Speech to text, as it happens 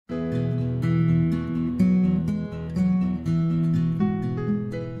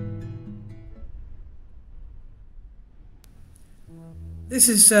This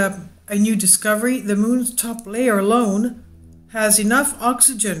is a new discovery. The moon's top layer alone has enough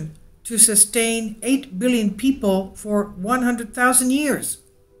oxygen to sustain 8 billion people for 100,000 years.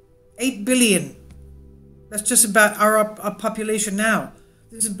 8 billion. That's just about our population now.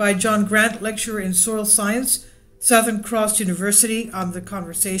 This is by John Grant, lecturer in soil science, Southern Cross University, on The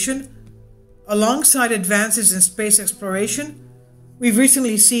Conversation. Alongside advances in space exploration, we've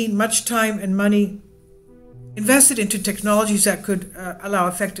recently seen much time and money invested into technologies that could allow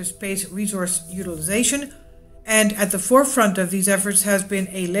effective space resource utilization. And at the forefront of these efforts has been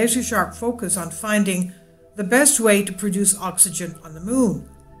a laser-sharp focus on finding the best way to produce oxygen on the moon.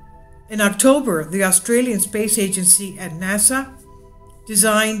 In October, the Australian Space Agency and NASA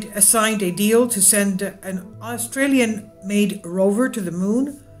assigned a deal to send an Australian-made rover to the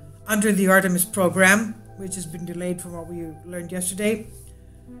moon under the Artemis program, which has been delayed from what we learned yesterday.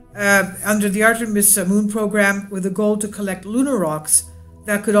 Under the Artemis moon program, with a goal to collect lunar rocks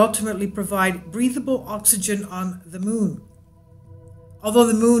that could ultimately provide breathable oxygen on the moon. Although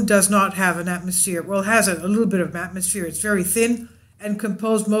the moon does not have an atmosphere, well, it has a little bit of an atmosphere. It's very thin and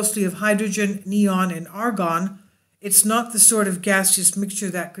composed mostly of hydrogen, neon, and argon. It's not the sort of gaseous mixture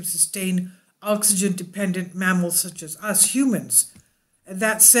that could sustain oxygen-dependent mammals such as us humans. And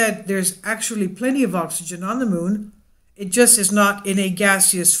that said, there's actually plenty of oxygen on the moon. It just is not in a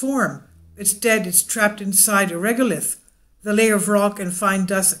gaseous form. Instead, it's trapped inside a regolith, the layer of rock and fine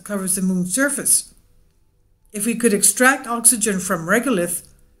dust that covers the moon's surface. If we could extract oxygen from regolith,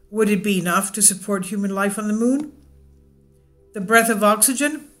 would it be enough to support human life on the moon? The breath of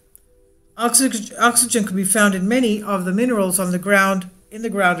oxygen? Oxygen can be found in many of the minerals in the ground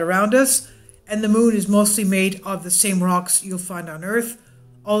around us, and the moon is mostly made of the same rocks you'll find on Earth,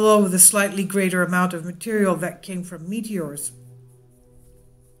 although with a slightly greater amount of material that came from meteors.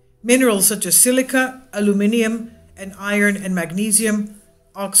 Minerals such as silica, aluminium, and iron and magnesium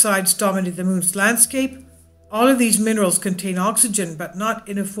oxides dominate the moon's landscape. All of these minerals contain oxygen, but not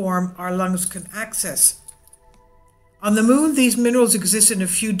in a form our lungs can access. On the moon, these minerals exist in a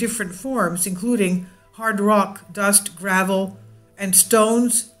few different forms, including hard rock, dust, gravel, and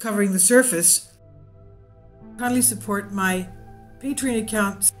stones covering the surface. Kindly support my Patreon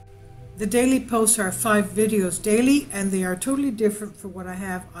account. The daily posts are 5 videos daily, and they are totally different from what I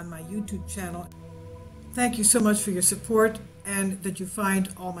have on my YouTube channel. Thank you so much for your support and that you find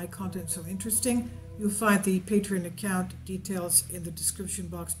all my content so interesting. You'll find the Patreon account details in the description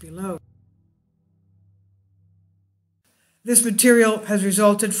box below. This material has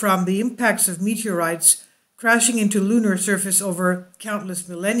resulted from the impacts of meteorites crashing into lunar surface over countless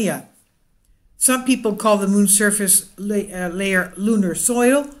millennia. Some people call the moon's surface layer lunar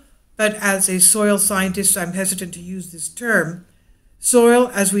soil, but as a soil scientist, I'm hesitant to use this term. Soil,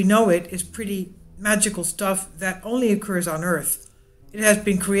 as we know it, is pretty magical stuff that only occurs on Earth. It has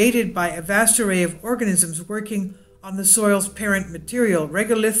been created by a vast array of organisms working on the soil's parent material,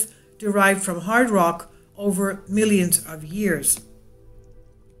 regolith, derived from hard rock over millions of years.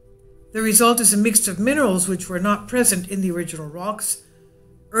 The result is a mix of minerals which were not present in the original rocks.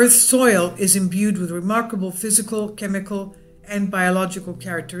 Earth's soil is imbued with remarkable physical, chemical, and biological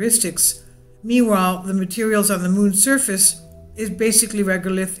characteristics. Meanwhile, the materials on the moon's surface is basically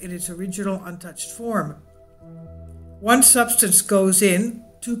regolith in its original untouched form. One substance goes in,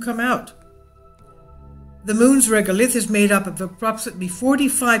 2 come out. The moon's regolith is made up of approximately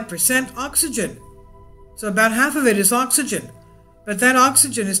 45% oxygen. So about half of it is oxygen, but that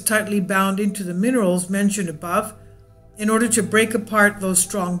oxygen is tightly bound into the minerals mentioned above. In order to break apart those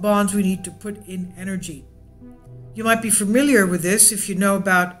strong bonds, we need to put in energy. You might be familiar with this if you know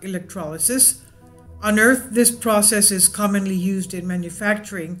about electrolysis. On Earth, this process is commonly used in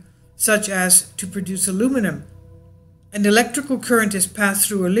manufacturing, such as to produce aluminum. An electrical current is passed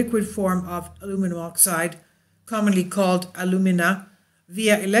through a liquid form of aluminum oxide, commonly called alumina,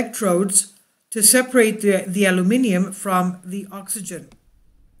 via electrodes to separate the aluminium from the oxygen.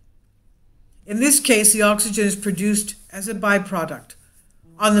 In this case, the oxygen is produced as a byproduct.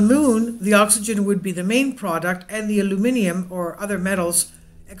 On the moon, the oxygen would be the main product, and the aluminium or other metals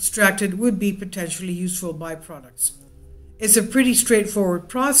extracted would be potentially useful byproducts. It's a pretty straightforward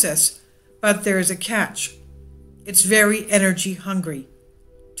process, but there is a catch. It's very energy hungry.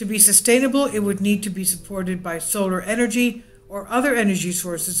 To be sustainable, it would need to be supported by solar energy or other energy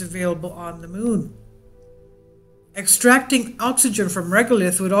sources available on the moon. Extracting oxygen from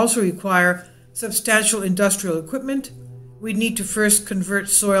regolith would also require substantial industrial equipment. We'd need to first convert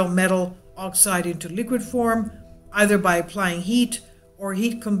soil metal oxide into liquid form, either by applying heat or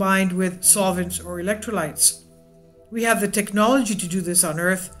heat combined with solvents or electrolytes. We have the technology to do this on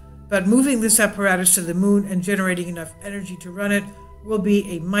Earth, but moving this apparatus to the moon and generating enough energy to run it will be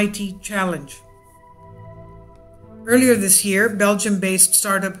a mighty challenge. Earlier this year, Belgium-based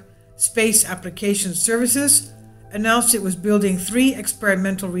startup Space Application Services announced it was building 3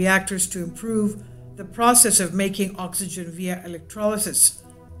 experimental reactors to improve the process of making oxygen via electrolysis.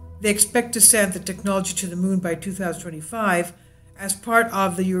 They expect to send the technology to the moon by 2025 as part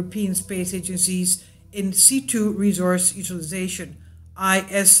of the European Space Agency's in situ resource utilization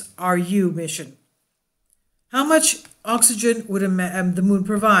ISRU mission. How much oxygen would the moon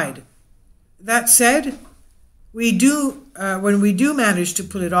provide? That said, when we do manage to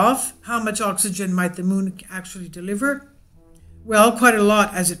pull it off, how much oxygen might the moon actually deliver? Well, quite a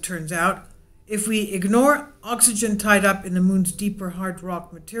lot, as it turns out. If we ignore oxygen tied up in the moon's deeper hard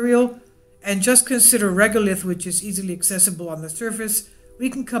rock material and just consider regolith, which is easily accessible on the surface, we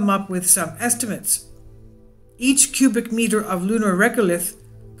can come up with some estimates. Each cubic meter of lunar regolith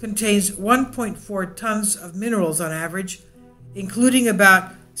contains 1.4 tons of minerals on average, including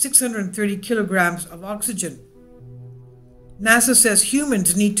about 630 kilograms of oxygen. NASA says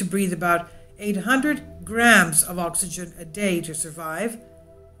humans need to breathe about 800 grams of oxygen a day to survive.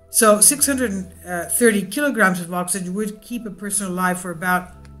 So 630 kilograms of oxygen would keep a person alive for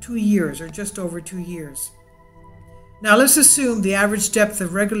about 2 years, or just over 2 years. Now let's assume the average depth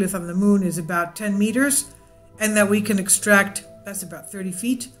of regolith on the moon is about 10 meters, and that we can extract, that's about 30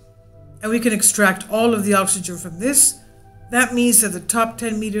 feet, and we can extract all of the oxygen from this. That means that the top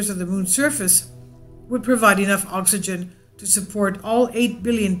 10 meters of the moon's surface would provide enough oxygen to support all 8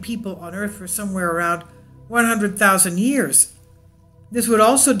 billion people on Earth for somewhere around 100,000 years. This would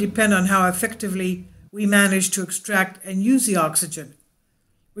also depend on how effectively we manage to extract and use the oxygen.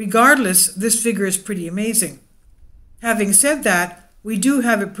 Regardless, this figure is pretty amazing. Having said that, we do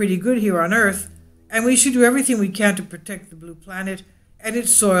have it pretty good here on Earth, and we should do everything we can to protect the blue planet and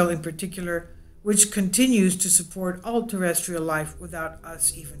its soil in particular, which continues to support all terrestrial life without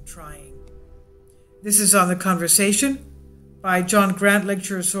us even trying. This is On the Conversation by John Grant,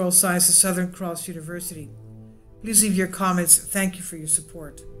 lecturer of soil science at Southern Cross University. Please leave your comments. Thank you for your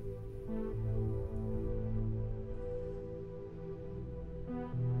support.